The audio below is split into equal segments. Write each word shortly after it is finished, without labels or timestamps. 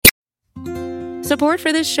Support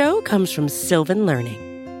for this show comes from Sylvan Learning.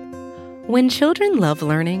 When children love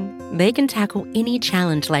learning, they can tackle any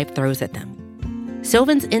challenge life throws at them.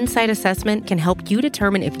 Sylvan's Insight Assessment can help you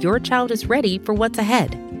determine if your child is ready for what's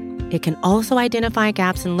ahead. It can also identify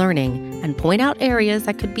gaps in learning and point out areas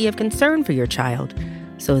that could be of concern for your child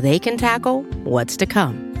so they can tackle what's to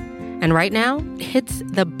come. And right now, it's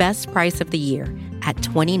the best price of the year at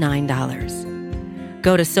 $29.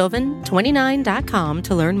 Go to sylvan29.com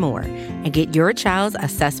to learn more and get your child's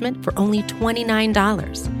assessment for only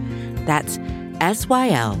 $29. That's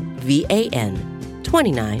SYLVAN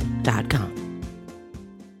 29.com.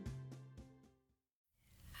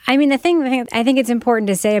 I mean, the thing I think it's important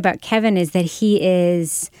to say about Kevin is that he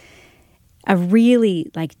is a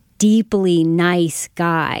really, deeply nice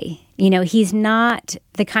guy. You know, he's not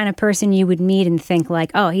the kind of person you would meet and think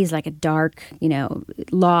oh, he's like a dark,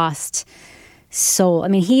 lost soul. I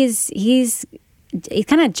mean, he's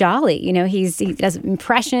kind of jolly. You know, he does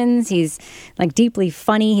impressions. He's deeply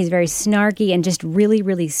funny. He's very snarky and just really,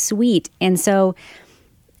 really sweet. And so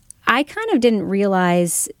I kind of didn't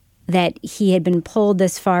realize that he had been pulled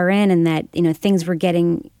this far in and that, things were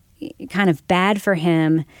getting kind of bad for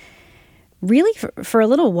him really for a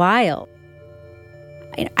little while.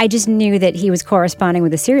 I just knew that he was corresponding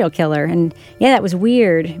with a serial killer. And yeah, that was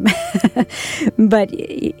weird. But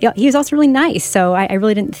he was also really nice. So I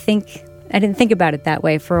really didn't think about it that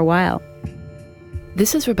way for a while.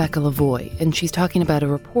 This is Rebecca Lavoie, and she's talking about a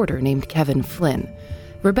reporter named Kevin Flynn.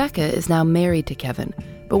 Rebecca is now married to Kevin,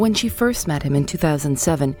 but when she first met him in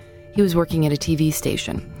 2007, he was working at a TV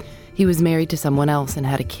station. He was married to someone else and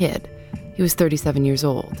had a kid. He was 37 years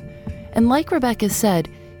old. And like Rebecca said,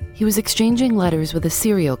 he was exchanging letters with a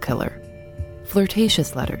serial killer.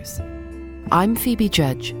 Flirtatious letters. I'm Phoebe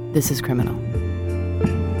Judge. This is Criminal.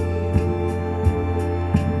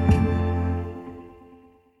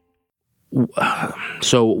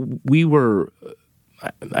 So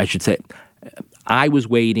I was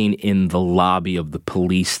waiting in the lobby of the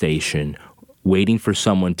police station, waiting for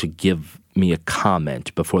someone to give me a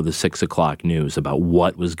comment before the 6 o'clock news about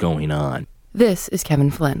what was going on. This is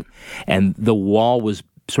Kevin Flynn. And the wall was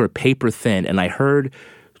sort of paper thin, and I heard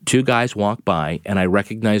two guys walk by, and I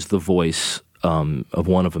recognized the voice of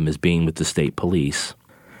one of them as being with the state police.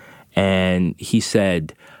 And he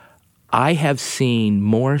said, I have seen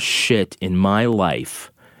more shit in my life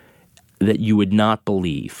that you would not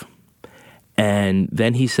believe. And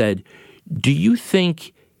then he said, do you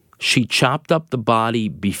think she chopped up the body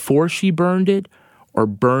before she burned it or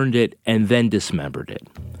burned it and then dismembered it?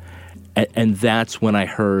 And that's when I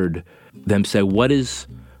heard them say, what is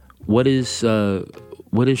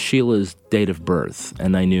Sheila's date of birth?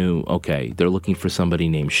 And I knew, okay, they're looking for somebody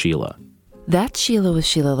named Sheila. That Sheila was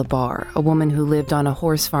Sheila LaBar, a woman who lived on a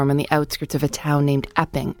horse farm on the outskirts of a town named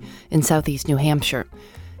Epping in southeast New Hampshire.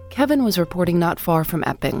 Kevin was reporting not far from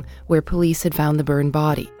Epping, where police had found the burned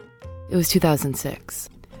body. It was 2006.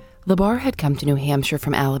 LaBar had come to New Hampshire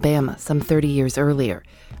from Alabama some 30 years earlier,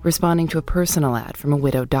 responding to a personal ad from a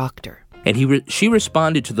widowed doctor. And she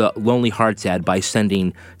responded to the Lonely Hearts ad by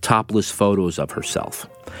sending topless photos of herself.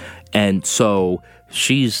 And so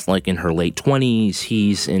she's in her late 20s,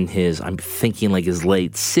 he's in his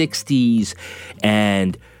late 60s,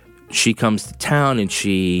 and she comes to town and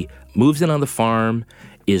she moves in on the farm,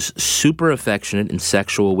 is super affectionate and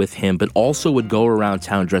sexual with him, but also would go around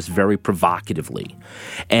town dressed very provocatively.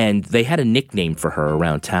 And they had a nickname for her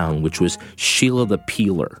around town, which was Sheila the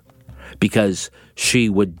Peeler, because she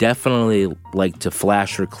would definitely like to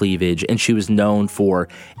flash her cleavage, and she was known for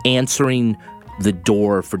answering the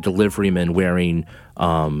door for deliverymen wearing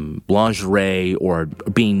lingerie or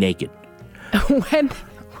being naked. When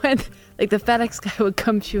the FedEx guy would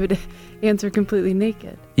come, she would answer completely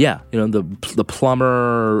naked. Yeah, the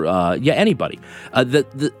plumber, anybody.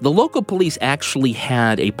 The local police actually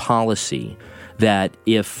had a policy that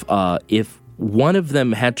if one of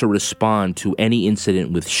them had to respond to any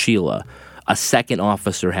incident with Sheila, a second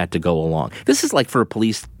officer had to go along. This is for a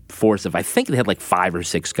police force of, I think they had 5 or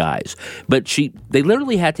 6 guys. But they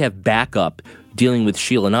literally had to have backup dealing with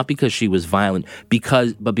Sheila, not because she was violent,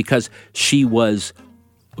 but because there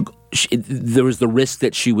was the risk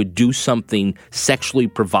that she would do something sexually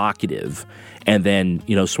provocative and then,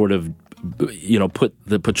 put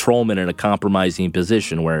the patrolman in a compromising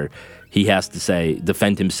position where he has to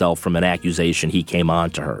defend himself from an accusation he came on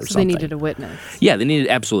to her or something. They needed a witness. Yeah, they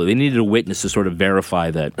needed a witness to sort of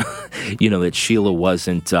verify that, that Sheila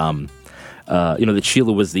wasn't, that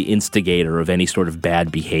Sheila was the instigator of any sort of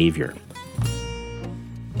bad behavior.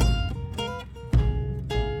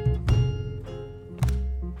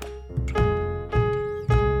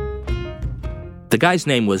 The guy's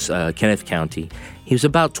name was Kenneth County. He was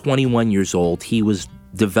about 21 years old. He was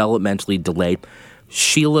developmentally delayed.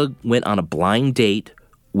 Sheila went on a blind date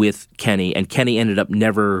with Kenny, and Kenny ended up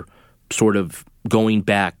never sort of going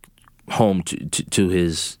back home to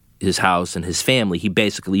his house and his family. He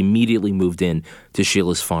basically immediately moved in to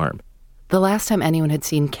Sheila's farm. The last time anyone had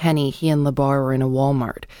seen Kenny, he and LeBar were in a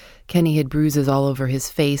Walmart. Kenny had bruises all over his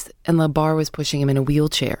face, and LeBar was pushing him in a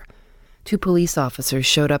wheelchair. 2 police officers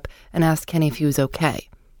showed up and asked Kenny if he was okay.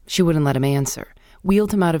 She wouldn't let him answer,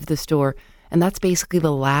 wheeled him out of the store, and that's basically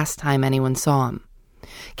the last time anyone saw him.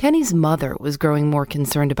 Kenny's mother was growing more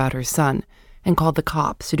concerned about her son and called the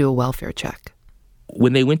cops to do a welfare check.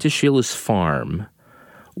 When they went to Sheila's farm,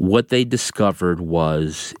 what they discovered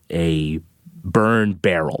was a burned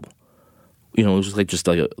barrel. It was just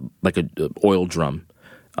like a oil drum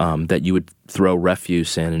that you would throw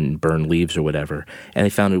refuse in and burn leaves or whatever. And they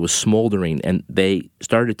found it was smoldering, and they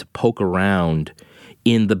started to poke around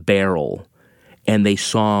in the barrel, and they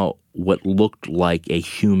saw what looked like a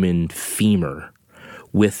human femur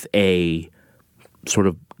with a sort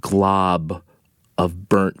of glob of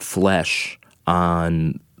burnt flesh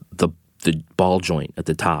on the ball joint at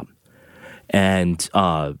the top. And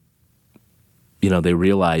they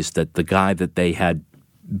realized that the guy that they had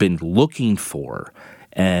been looking for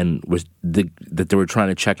and that they were trying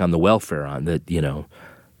to check on the welfare on, that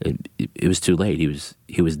it was too late.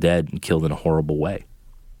 He was dead and killed in a horrible way.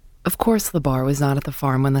 Of course, LeBar was not at the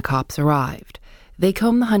farm when the cops arrived. They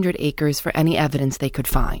combed the 100 acres for any evidence they could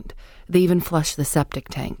find. They even flushed the septic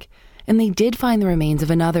tank. And they did find the remains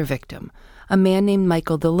of another victim, a man named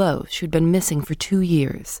Michael Deloche, who'd been missing for 2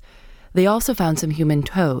 years. They also found some human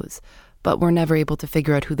toes, but were never able to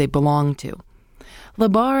figure out who they belonged to.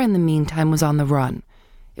 LeBar, in the meantime, was on the run.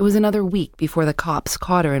 It was another week before the cops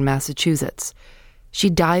caught her in Massachusetts. She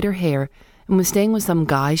dyed her hair and was staying with some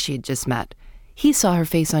guy she had just met. He saw her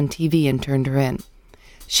face on TV and turned her in.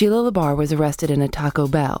 Sheila LeBar was arrested in a Taco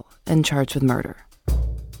Bell and charged with murder.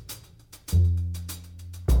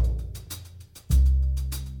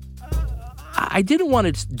 I didn't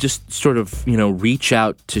want to just sort of, reach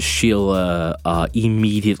out to Sheila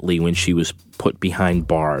immediately when she was put behind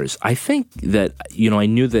bars. I think that, I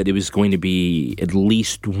knew that it was going to be at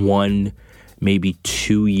least 1, maybe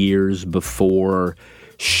 2 years before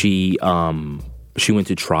she went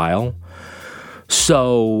to trial.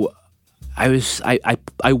 So I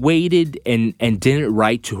waited and didn't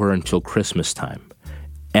write to her until Christmas time.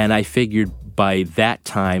 And I figured by that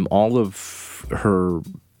time, all of her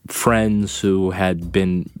friends who had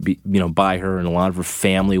been, by her, and a lot of her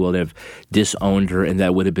family would have disowned her, and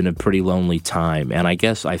that would have been a pretty lonely time. And I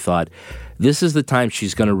guess I thought, this is the time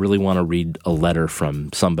she's going to really want to read a letter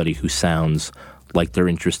from somebody who sounds like they're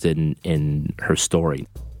interested in her story.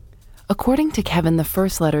 According to Kevin, the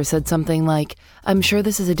first letter said something like, "I'm sure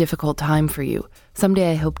this is a difficult time for you.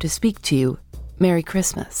 Someday I hope to speak to you. Merry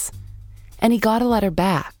Christmas." And he got a letter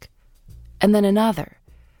back, and then another.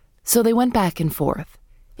 So they went back and forth.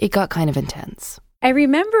 It got kind of intense. I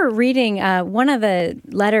remember reading one of the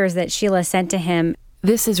letters that Sheila sent to him.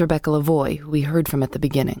 This is Rebecca Lavoie, who we heard from at the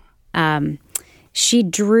beginning. She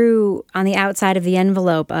drew on the outside of the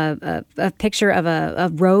envelope a picture of a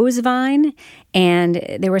rose vine, and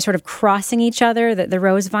they were sort of crossing each other, the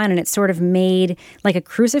rose vine, and it sort of made like a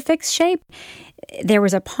crucifix shape. There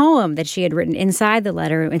was a poem that she had written inside the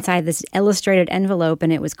letter, inside this illustrated envelope,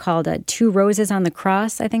 and it was called 2 Roses on the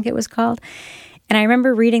Cross, I think it was called. And I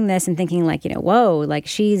remember reading this and thinking, like, whoa, like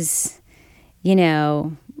she's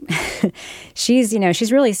really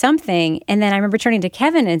something. And then I remember turning to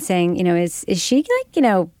Kevin and saying, is she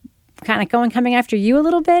like, kind of coming after you a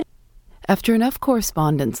little bit? After enough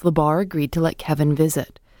correspondence, LeBar agreed to let Kevin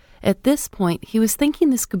visit. At this point, he was thinking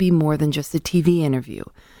this could be more than just a TV interview.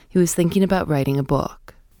 He was thinking about writing a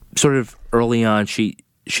book. Sort of early on, she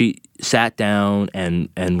sat down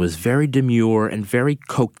and was very demure and very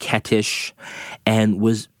coquettish and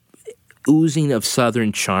was oozing of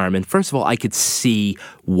Southern charm. And first of all, I could see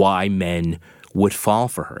why men would fall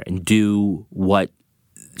for her and do what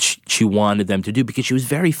she wanted them to do, because she was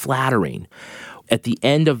very flattering. At the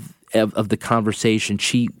end of the conversation,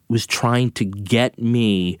 she was trying to get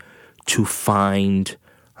me to find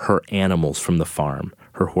her animals from the farm,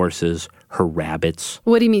 her horses, her rabbits.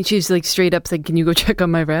 What do you mean? She's like straight up said, "Can you go check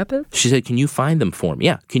on my rabbits?" She said, "Can you find them for me?"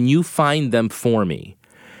 Yeah, can you find them for me?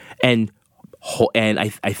 And I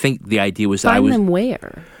think the idea was find them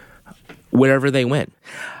where? Wherever they went.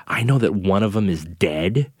 I know that one of them is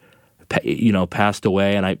dead, passed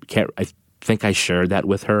away, and I think I shared that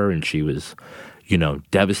with her, and she was,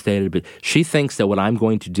 devastated. But she thinks that what I'm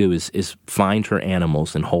going to do is find her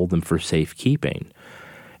animals and hold them for safekeeping.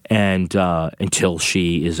 and until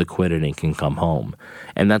she is acquitted and can come home.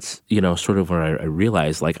 And that's, sort of where I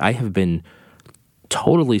realized, like, I have been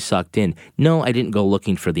totally sucked in. No, I didn't go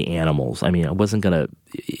looking for the animals. I mean, I wasn't going to,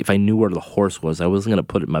 if I knew where the horse was, I wasn't going to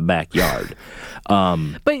put it in my backyard.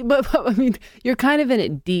 But I mean, you're kind of in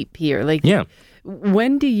it deep here. Like, yeah.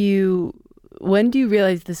 When do you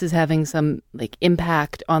realize this is having some like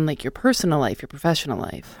impact on like your personal life, your professional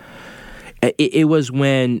life? It was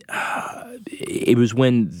when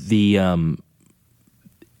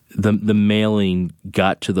the mailing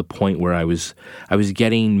got to the point where I was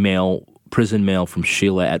getting prison mail from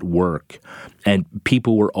Sheila at work, and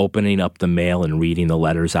people were opening up the mail and reading the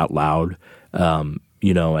letters out loud,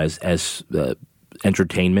 as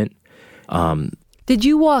entertainment. Did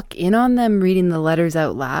you walk in on them reading the letters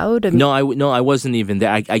out loud? No, I wasn't even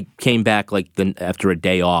there. I came back after a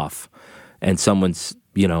day off, and someone's.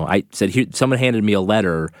 I said, someone handed me a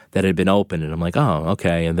letter that had been opened, and I'm like, oh,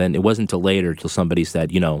 okay. And then it wasn't until later till somebody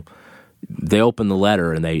said, they opened the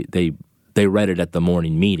letter and they read it at the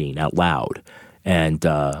morning meeting out loud, and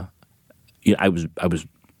I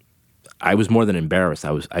was more than embarrassed.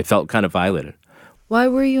 I felt kind of violated. Why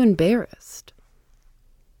were you embarrassed?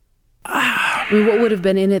 I mean, what would have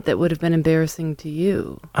been in it that would have been embarrassing to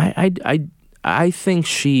you? I think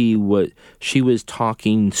she was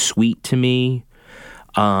talking sweet to me.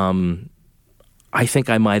 I think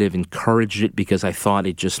I might have encouraged it because I thought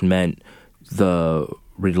it just meant the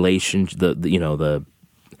relationship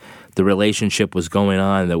was going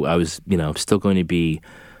on, that I was, still going to be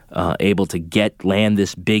able to land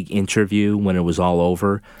this big interview when it was all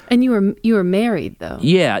over. And you were married, though.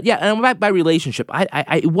 Yeah. And by relationship,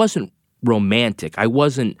 it wasn't romantic. I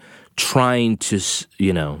wasn't trying to,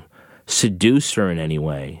 seduce her in any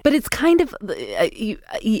way. But it's kind of,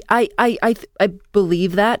 I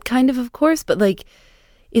believe that kind of course, but like,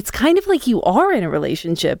 it's kind of like you are in a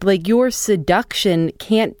relationship. Like, your seduction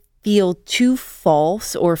can't feel too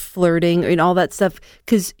false or flirting and all that stuff,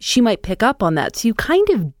 because she might pick up on that. So you kind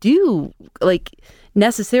of do like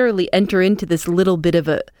necessarily enter into this little bit of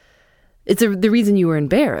the reason you were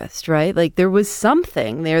embarrassed, right? Like, there was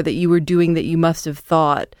something there that you were doing that you must have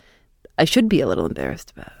thought, I should be a little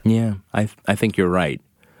embarrassed about. Yeah, I think you're right.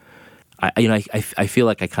 I feel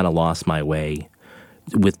like I kind of lost my way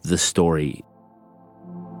with the story.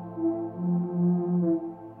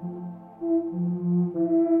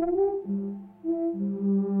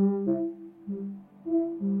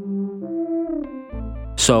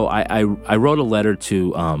 So I wrote a letter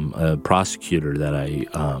to a prosecutor that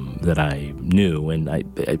I knew, and I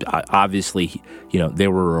obviously, they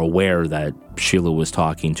were aware that Sheila was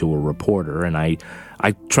talking to a reporter, and I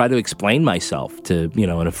tried to explain myself to, in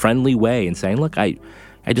a friendly way, and saying, look, I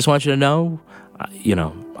just want you to know,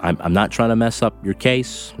 I'm not trying to mess up your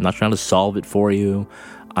case. I'm not trying to solve it for you.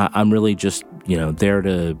 I'm really just, there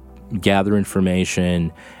to gather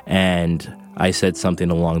information. And I said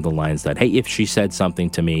something along the lines that, hey, if she said something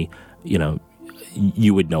to me,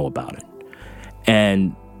 you would know about it.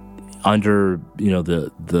 And under,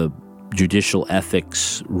 the judicial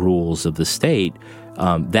ethics rules of the state,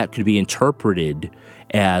 that could be interpreted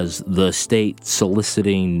as the state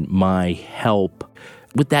soliciting my help.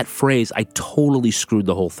 With that phrase, I totally screwed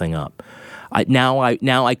the whole thing up. Now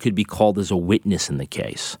I could be called as a witness in the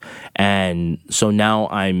case, and so now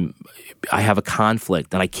I have a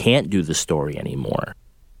conflict, and I can't do the story anymore.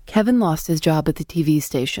 Kevin lost his job at the TV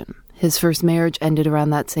station. His first marriage ended around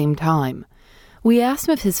that same time. We asked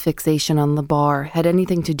him if his fixation on the bar had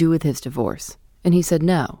anything to do with his divorce, and he said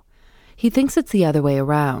no. He thinks it's the other way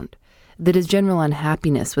around, that his general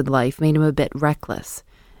unhappiness with life made him a bit reckless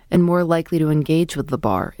and more likely to engage with the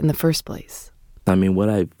bar in the first place. I mean,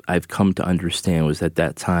 what I've come to understand was at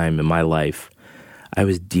that time in my life, I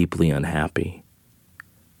was deeply unhappy,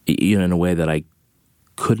 in a way that I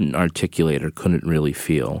couldn't articulate or couldn't really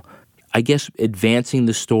feel. I guess advancing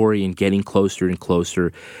the story and getting closer and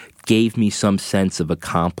closer gave me some sense of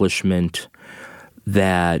accomplishment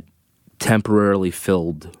that temporarily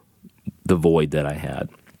filled the void that I had.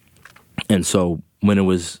 And so when it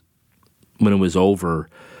was over,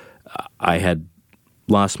 I had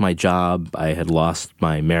lost my job, I had lost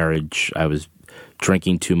my marriage, I was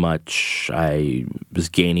drinking too much, I was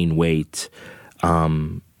gaining weight,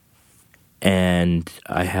 and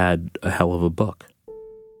I had a hell of a book.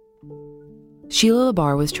 Sheila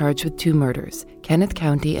LaBarre was charged with 2 murders, Kenneth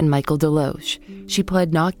County and Michael DeLoche. She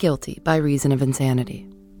pled not guilty by reason of insanity.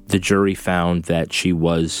 The jury found that she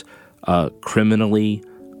was criminally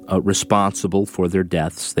responsible for their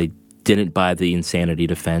deaths. They didn't buy the insanity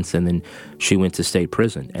defense, and then she went to state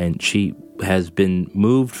prison. And she has been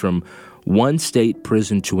moved from one state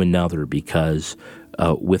prison to another because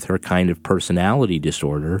with her kind of personality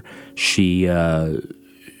disorder, she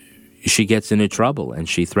gets into trouble, and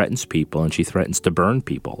she threatens people, and she threatens to burn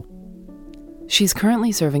people. She's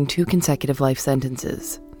currently serving 2 consecutive life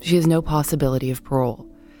sentences. She has no possibility of parole.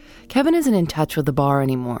 Kevin isn't in touch with the bar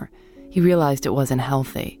anymore. He realized it wasn't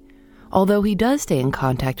healthy. Although he does stay in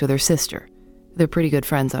contact with her sister. They're pretty good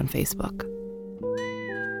friends on Facebook.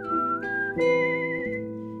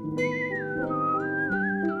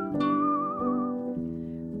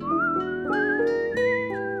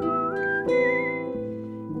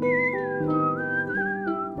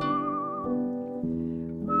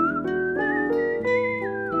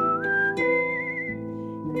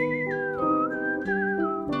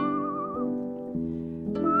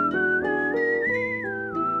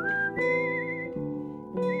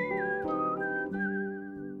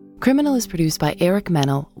 Criminal is produced by Eric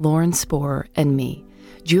Mennel, Lauren Sporer, and me.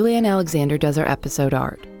 Julianne Alexander does our episode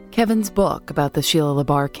art. Kevin's book about the Sheila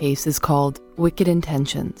LaBar case is called Wicked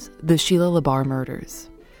Intentions, The Sheila LaBar Murders.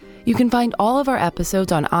 You can find all of our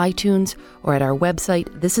episodes on iTunes or at our website,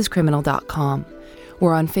 thisiscriminal.com.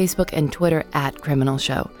 We're on Facebook and Twitter at Criminal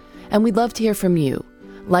Show. And we'd love to hear from you.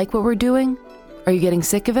 Like what we're doing? Are you getting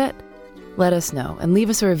sick of it? Let us know and leave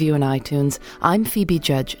us a review on iTunes. I'm Phoebe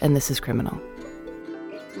Judge, and this is Criminal.